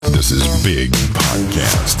This is Big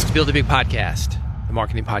Podcast. Build a Big Podcast, the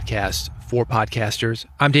marketing podcast for podcasters.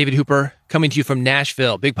 I'm David Hooper, coming to you from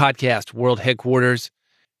Nashville. Big Podcast, world headquarters.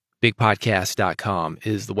 BigPodcast.com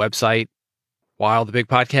is the website. Why the Big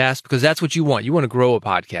Podcast? Because that's what you want. You want to grow a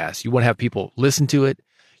podcast. You want to have people listen to it.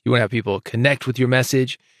 You want to have people connect with your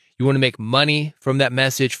message. You want to make money from that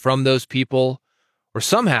message, from those people, or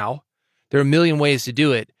somehow. There are a million ways to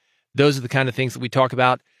do it. Those are the kind of things that we talk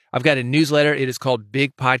about. I've got a newsletter. It is called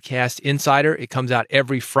Big Podcast Insider. It comes out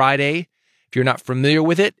every Friday. If you're not familiar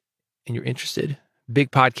with it and you're interested,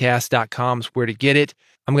 bigpodcast.com is where to get it.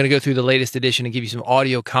 I'm going to go through the latest edition and give you some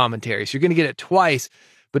audio commentary. So you're going to get it twice,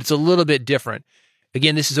 but it's a little bit different.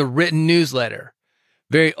 Again, this is a written newsletter,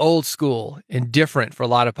 very old school and different for a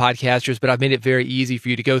lot of podcasters, but I've made it very easy for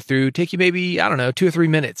you to go through. Take you maybe, 2 or 3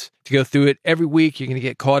 minutes to go through it. Every week, you're going to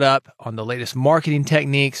get caught up on the latest marketing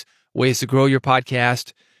techniques, ways to grow your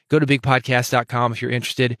podcast. Go to bigpodcast.com if you're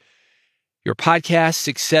interested. Your podcast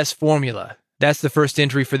success formula. That's the first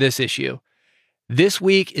entry for this issue. This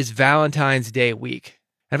week is Valentine's Day week.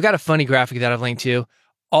 I've got a funny graphic that I've linked to.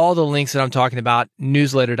 All the links that I'm talking about,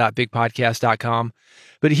 newsletter.bigpodcast.com.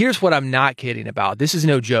 But here's what I'm not kidding about. This is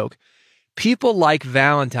no joke. People like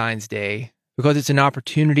Valentine's Day because it's an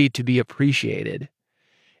opportunity to be appreciated.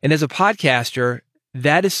 And as a podcaster,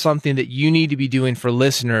 that is something that you need to be doing for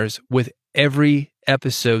listeners with every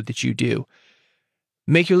episode that you do.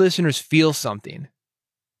 Make your listeners feel something.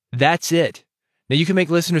 That's it. Now, you can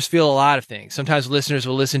make listeners feel a lot of things. Sometimes listeners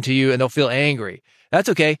will listen to you and they'll feel angry. That's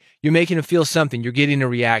okay. You're making them feel something. You're getting a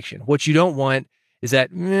reaction. What you don't want is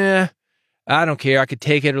that, I don't care. I could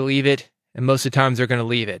take it or leave it. And most of the times they're going to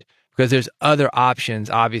leave it because there's other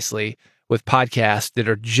options, obviously, with podcasts that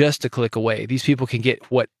are just a click away. These people can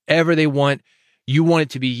get whatever they want. You want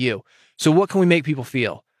it to be you. So what can we make people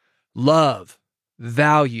feel? Love,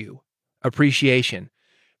 value, appreciation.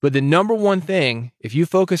 But the number one thing, if you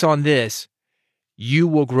focus on this, you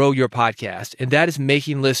will grow your podcast. And that is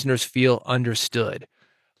making listeners feel understood,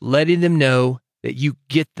 letting them know that you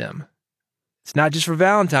get them. It's not just for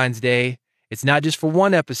Valentine's Day. It's not just for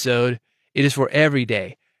one episode. It is for every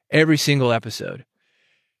day, every single episode.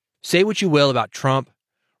 Say what you will about Trump,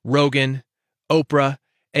 Rogan, Oprah,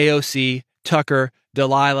 AOC, Tucker,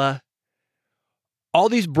 Delilah, all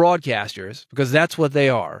these broadcasters, because that's what they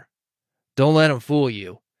are. Don't let them fool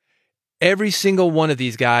you. Every single one of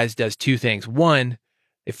these guys does two things. One,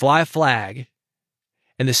 they fly a flag.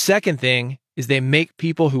 And the second thing is they make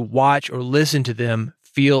people who watch or listen to them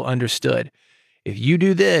feel understood. If you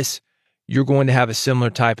do this, you're going to have a similar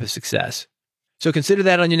type of success. So consider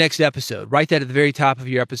that on your next episode. Write that at the very top of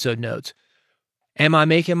your episode notes. Am I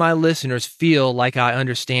making my listeners feel like I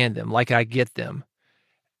understand them, like I get them?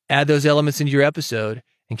 Add those elements into your episode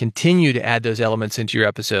and continue to add those elements into your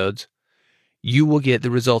episodes. You will get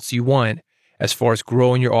the results you want as far as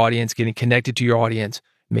growing your audience, getting connected to your audience,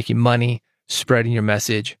 making money, spreading your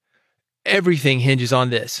message. Everything hinges on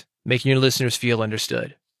this, making your listeners feel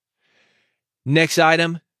understood. Next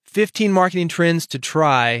item, 15 marketing trends to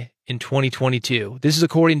try in 2022. This is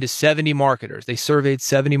according to 70 marketers. They surveyed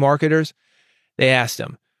 70 marketers. They asked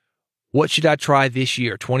them, what should I try this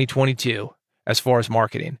year, 2022, as far as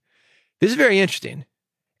marketing? This is very interesting.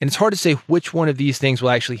 And it's hard to say which one of these things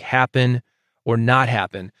will actually happen or not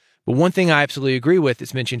happen. But one thing I absolutely agree with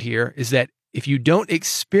that's mentioned here is that if you don't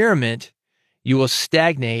experiment, you will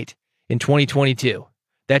stagnate in 2022.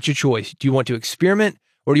 That's your choice. Do you want to experiment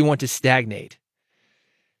or do you want to stagnate?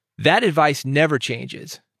 That advice never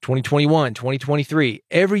changes. 2021, 2023,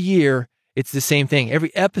 every year, it's the same thing.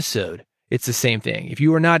 Every episode, it's the same thing. If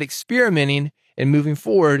you are not experimenting and moving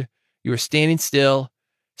forward, you are standing still,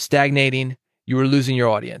 stagnating, you are losing your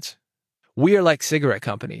audience. We are like cigarette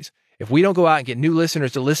companies. If we don't go out and get new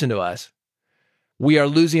listeners to listen to us, we are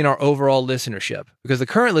losing our overall listenership because the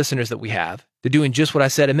current listeners that we have, they're doing just what I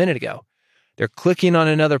said a minute ago. They're clicking on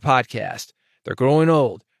another podcast. They're growing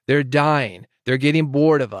old. They're dying. They're getting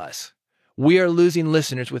bored of us. We are losing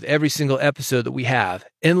listeners with every single episode that we have,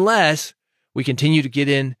 unless we continue to get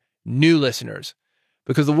in new listeners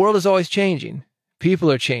because the world is always changing. People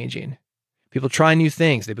are changing. People try new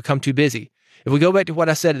things. They become too busy. If we go back to what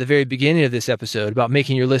I said at the very beginning of this episode about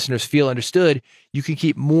making your listeners feel understood, you can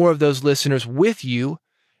keep more of those listeners with you,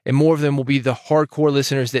 and more of them will be the hardcore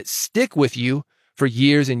listeners that stick with you for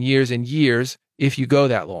years and years and years if you go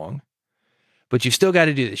that long. But you've still got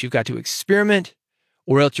to do this. You've got to experiment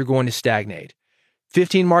or else you're going to stagnate.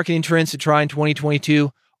 15 marketing trends to try in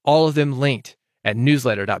 2022, all of them linked at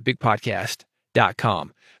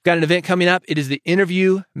newsletter.bigpodcast.com. I've got an event coming up. It is the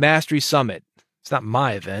Interview Mastery Summit. It's not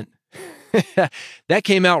my event. That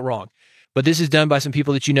came out wrong. But this is done by some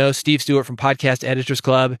people that you know. Steve Stewart from Podcast Editors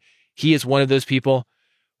Club. He is one of those people.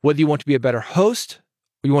 Whether you want to be a better host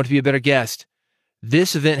or you want to be a better guest,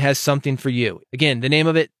 this event has something for you. Again, the name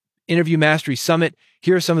of it, Interview Mastery Summit.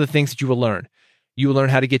 Here are some of the things that you will learn. You will learn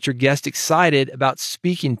how to get your guest excited about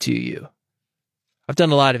speaking to you. I've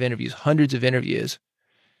done a lot of interviews, hundreds of interviews.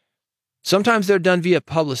 Sometimes they're done via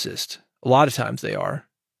publicist. A lot of times they are.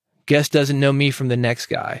 Guest doesn't know me from the next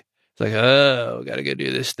guy. It's like, oh, got to go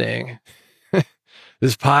do this thing.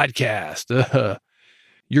 This podcast.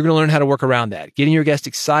 You're going to learn how to work around that, getting your guest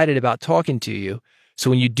excited about talking to you. So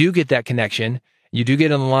when you do get that connection, you do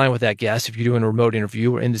get on the line with that guest, if you're doing a remote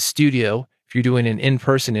interview or in the studio, if you're doing an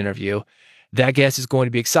in-person interview, that guest is going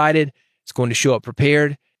to be excited. It's going to show up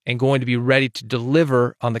prepared and going to be ready to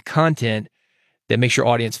deliver on the content that makes your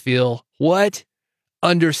audience feel what?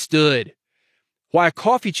 Understood. Why a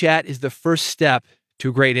coffee chat is the first step to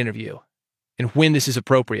a great interview and when this is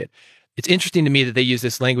appropriate. It's interesting to me that they use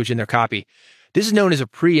this language in their copy. This is known as a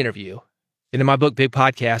pre-interview. And in my book, Big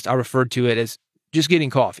Podcast, I referred to it as just getting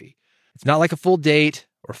coffee. It's not like a full date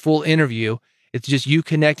or full interview. It's just you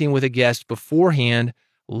connecting with a guest beforehand,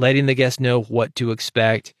 letting the guest know what to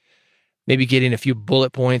expect, maybe getting a few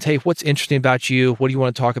bullet points. Hey, what's interesting about you? What do you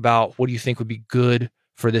want to talk about? What do you think would be good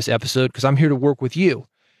for this episode? Because I'm here to work with you.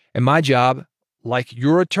 And my job, like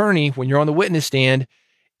your attorney, when you're on the witness stand,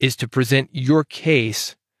 is to present your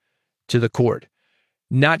case to the court.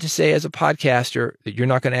 Not to say as a podcaster that you're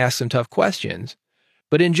not going to ask some tough questions,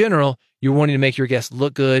 but in general, you're wanting to make your guest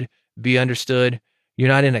look good, be understood. You're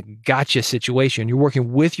not in a gotcha situation. You're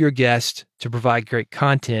working with your guest to provide great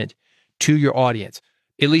content to your audience.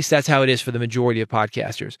 At least that's how it is for the majority of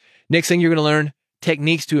podcasters. Next thing you're going to learn,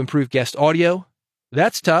 techniques to improve guest audio.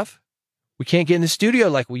 That's tough. We can't get in the studio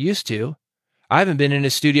like we used to. I haven't been in a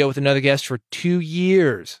studio with another guest for 2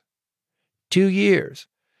 years. 2 years.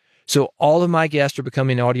 So all of my guests are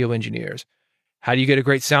becoming audio engineers. How do you get a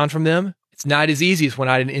great sound from them? It's not as easy as when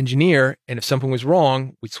I had an engineer, and if something was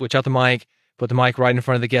wrong, we'd switch out the mic, put the mic right in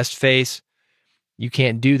front of the guest's face. You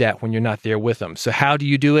can't do that when you're not there with them. So how do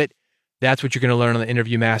you do it? That's what you're going to learn on the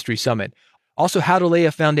Interview Mastery Summit. Also, how to lay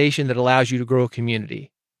a foundation that allows you to grow a community.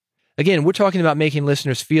 Again, we're talking about making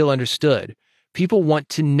listeners feel understood. People want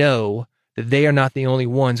to know that they are not the only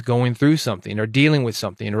ones going through something or dealing with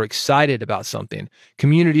something or excited about something.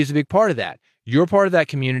 Community is a big part of that. You're part of that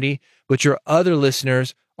community, but your other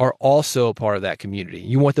listeners are also a part of that community.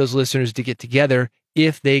 You want those listeners to get together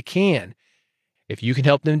if they can. If you can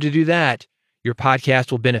help them to do that, your podcast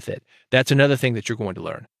will benefit. That's another thing that you're going to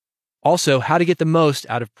learn. Also, how to get the most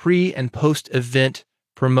out of pre- and post-event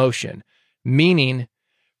promotion, meaning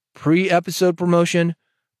pre-episode promotion,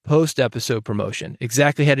 post-episode promotion.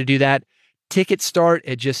 Exactly how to do that. Tickets start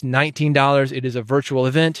at just $19. It is a virtual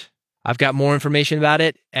event. I've got more information about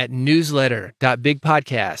it at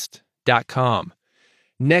newsletter.bigpodcast.com.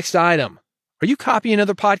 Next item. Are you copying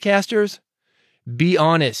other podcasters? Be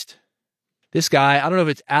honest. This guy, I don't know if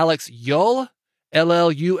it's Alex Yull,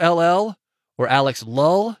 L-L-U-L-L, or Alex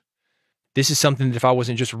Lull. This is something that if I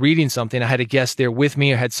wasn't just reading something, I had a guest there with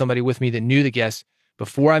me or had somebody with me that knew the guest.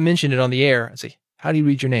 Before I mentioned it on the air, I'd say, how do you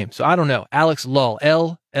read your name? So I don't know. Alex Lull,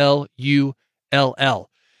 L-L-U-L-L.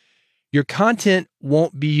 Your content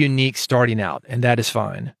won't be unique starting out, and that is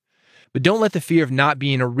fine. But don't let the fear of not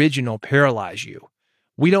being original paralyze you.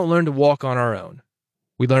 We don't learn to walk on our own.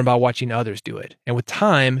 We learn by watching others do it. And with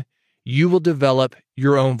time, you will develop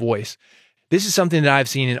your own voice. This is something that I've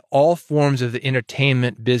seen in all forms of the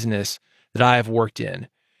entertainment business that I have worked in.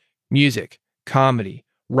 Music, comedy,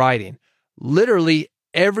 writing. Literally,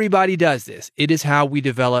 everybody does this. It is how we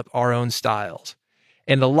develop our own styles.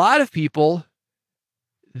 And a lot of people,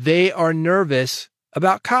 they are nervous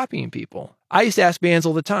about copying people. I used to ask bands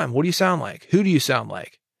all the time, what do you sound like? Who do you sound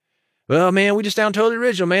like? Well, man, we just sound totally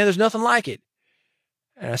original, man. There's nothing like it.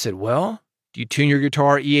 And I said, well, do you tune your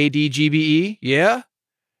guitar EAD, GBE? Yeah.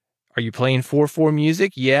 Are you playing 4/4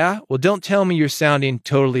 music? Yeah. Well, don't tell me you're sounding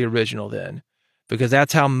totally original then, because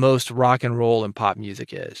that's how most rock and roll and pop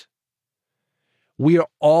music is. We are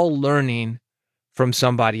all learning from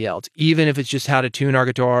somebody else, even if it's just how to tune our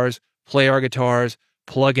guitars, play our guitars,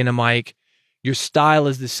 plug in a mic. Your style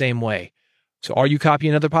is the same way. So are you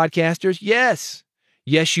copying other podcasters? Yes.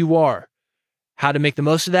 Yes, you are. How to make the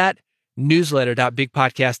most of that?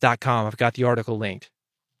 Newsletter.bigpodcast.com. I've got the article linked.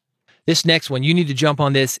 This next one, you need to jump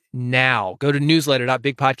on this now. Go to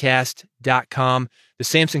newsletter.bigpodcast.com. The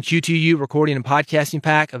Samson Q2U recording and podcasting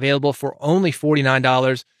pack available for only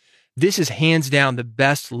 $49. This is hands down the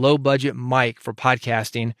best low-budget mic for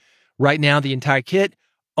podcasting. Right now, the entire kit,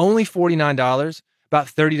 only $49, about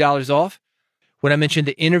 $30 off. When I mentioned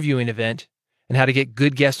the interviewing event and how to get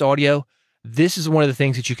good guest audio, this is one of the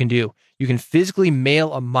things that you can do. You can physically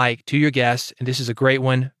mail a mic to your guests, and this is a great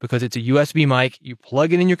one because it's a USB mic. You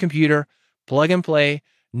plug it in your computer, plug and play,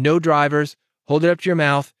 no drivers, hold it up to your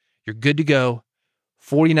mouth, you're good to go.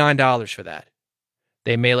 $49 for that.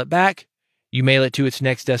 They mail it back, you mail it to its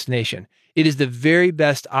next destination. It is the very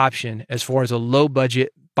best option as far as a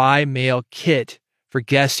low-budget by-mail kit for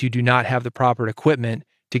guests who do not have the proper equipment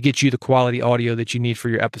to get you the quality audio that you need for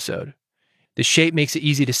your episode. The shape makes it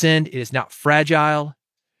easy to send. It is not fragile.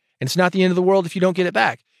 And it's not the end of the world if you don't get it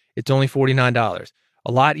back. It's only $49.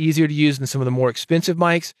 A lot easier to use than some of the more expensive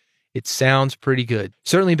mics. It sounds pretty good.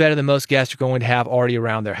 Certainly better than most guests are going to have already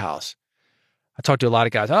around their house. I talk to a lot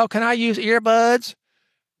of guys. Oh, can I use earbuds?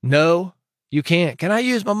 No, you can't. Can I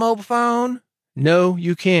use my mobile phone? No,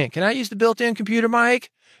 you can't. Can I use the built-in computer mic?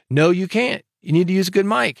 No, you can't. You need to use a good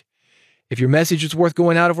mic. If your message is worth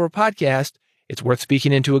going out over a podcast, it's worth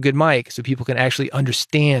speaking into a good mic so people can actually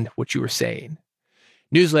understand what you were saying.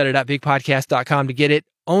 Newsletter.bigpodcast.com to get it.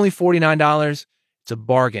 Only $49. It's a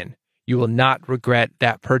bargain. You will not regret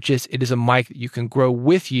that purchase. It is a mic that you can grow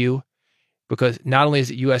with you because not only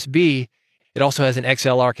is it USB, it also has an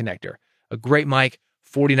XLR connector. A great mic,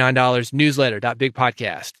 $49.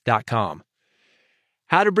 Newsletter.bigpodcast.com.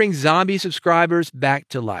 How to bring zombie subscribers back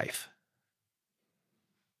to life.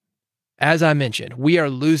 As I mentioned, we are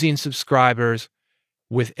losing subscribers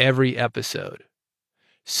with every episode.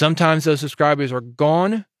 Sometimes those subscribers are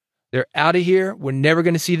gone. They're out of here. We're never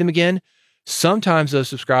going to see them again. Sometimes those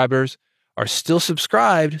subscribers are still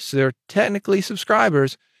subscribed, so they're technically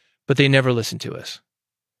subscribers, but they never listen to us.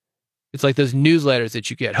 It's like those newsletters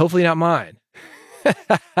that you get. Hopefully not mine.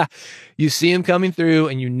 You see them coming through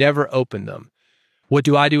and you never open them. What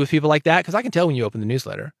do I do with people like that? Because I can tell when you open the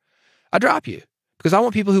newsletter. I drop you. Because I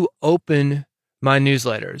want people who open my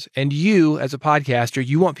newsletters. And you, as a podcaster,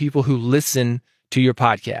 you want people who listen to your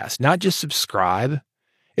podcast, not just subscribe.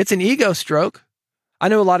 It's an ego stroke. I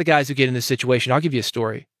know a lot of guys who get in this situation. I'll give you a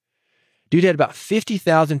story. Dude had about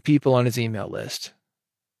 50,000 people on his email list.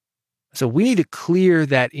 So we need to clear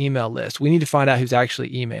that email list. We need to find out who's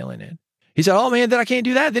actually emailing it. He said, oh man, then I can't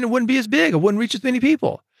do that. Then it wouldn't be as big. I wouldn't reach as many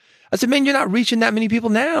people. I said, man, you're not reaching that many people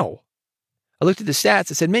now. I looked at the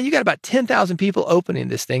stats. I said, man, you got about 10,000 people opening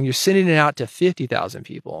this thing. You're sending it out to 50,000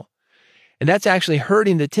 people. And that's actually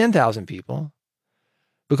hurting the 10,000 people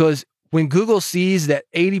because when Google sees that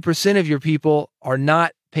 80% of your people are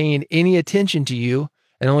not paying any attention to you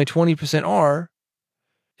and only 20% are,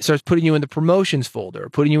 it starts putting you in the promotions folder,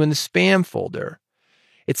 putting you in the spam folder.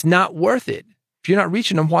 It's not worth it. If you're not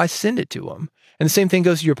reaching them, why send it to them? And the same thing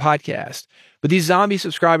goes to your podcast. But these zombie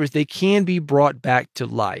subscribers, they can be brought back to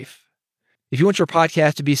life. If you want your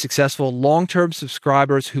podcast to be successful, long-term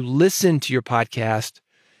subscribers who listen to your podcast,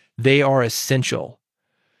 they are essential.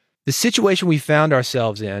 The situation we found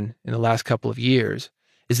ourselves in the last couple of years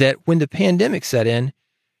is that when the pandemic set in,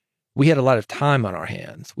 we had a lot of time on our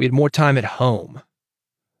hands. We had more time at home.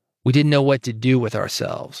 We didn't know what to do with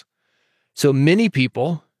ourselves. So many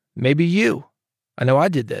people, maybe you, I know I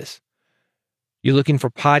did this. You're looking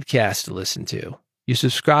for podcasts to listen to. You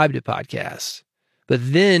subscribe to podcasts.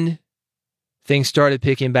 But then things started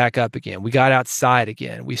picking back up again. We got outside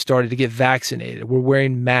again. We started to get vaccinated. We're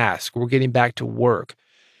wearing masks. We're getting back to work.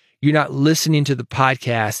 You're not listening to the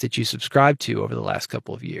podcasts that you subscribed to over the last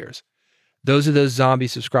couple of years. Those are those zombie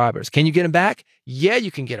subscribers. Can you get them back? Yeah,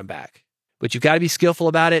 you can get them back. But you've got to be skillful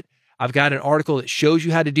about it. I've got an article that shows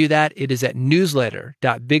you how to do that. It is at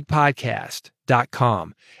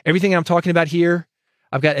newsletter.bigpodcast.com. Everything I'm talking about here,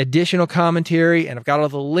 I've got additional commentary and I've got all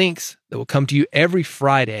the links that will come to you every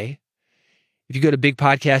Friday. If you go to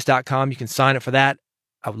bigpodcast.com, you can sign up for that.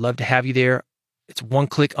 I would love to have you there. It's one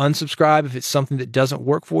click unsubscribe if it's something that doesn't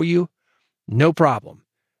work for you. No problem.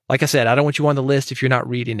 Like I said, I don't want you on the list if you're not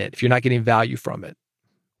reading it, if you're not getting value from it.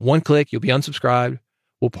 One click, you'll be unsubscribed.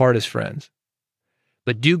 We'll part as friends.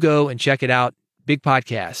 But do go and check it out,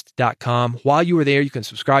 bigpodcast.com. While you are there, you can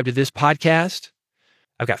subscribe to this podcast.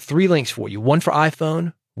 I've got 3 links for you, one for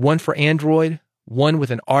iPhone, one for Android, one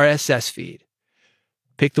with an RSS feed.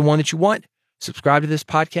 Pick the one that you want. Subscribe to this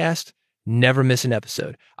podcast. Never miss an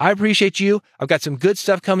episode. I appreciate you. I've got some good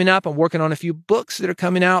stuff coming up. I'm working on a few books that are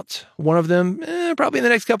coming out. One of them, probably in the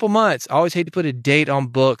next couple months. I always hate to put a date on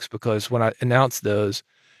books because when I announce those,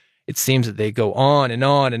 it seems that they go on and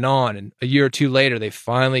on and on. And a year or two later, they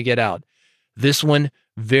finally get out. This one,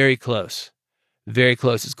 very close. Very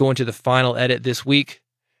close. It's going to the final edit this week.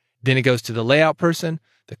 Then it goes to the layout person,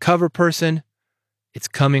 the cover person. It's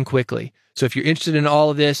coming quickly. So if you're interested in all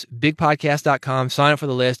of this, bigpodcast.com, sign up for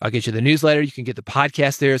the list. I'll get you the newsletter. You can get the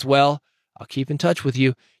podcast there as well. I'll keep in touch with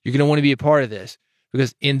you. You're going to want to be a part of this.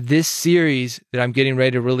 because in this series that I'm getting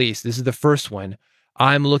ready to release, this is the first one,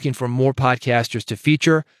 I'm looking for more podcasters to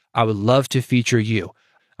feature. I would love to feature you.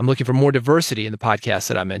 I'm looking for more diversity in the podcasts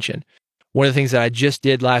that I mentioned. One of the things that I just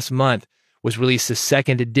did last month was release the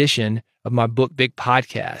second edition of my book, Big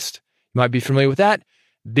Podcast. You might be familiar with that.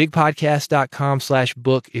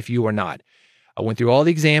 bigpodcast.com/book if you are not. I went through all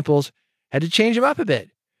the examples, had to change them up a bit.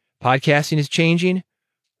 Podcasting is changing.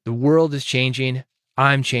 The world is changing.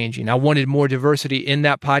 I'm changing. I wanted more diversity in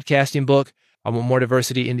that podcasting book. I want more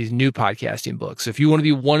diversity in these new podcasting books. So if you want to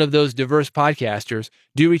be one of those diverse podcasters,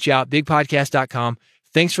 do reach out, bigpodcast.com.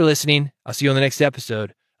 Thanks for listening. I'll see you on the next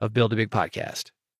episode of Build a Big Podcast.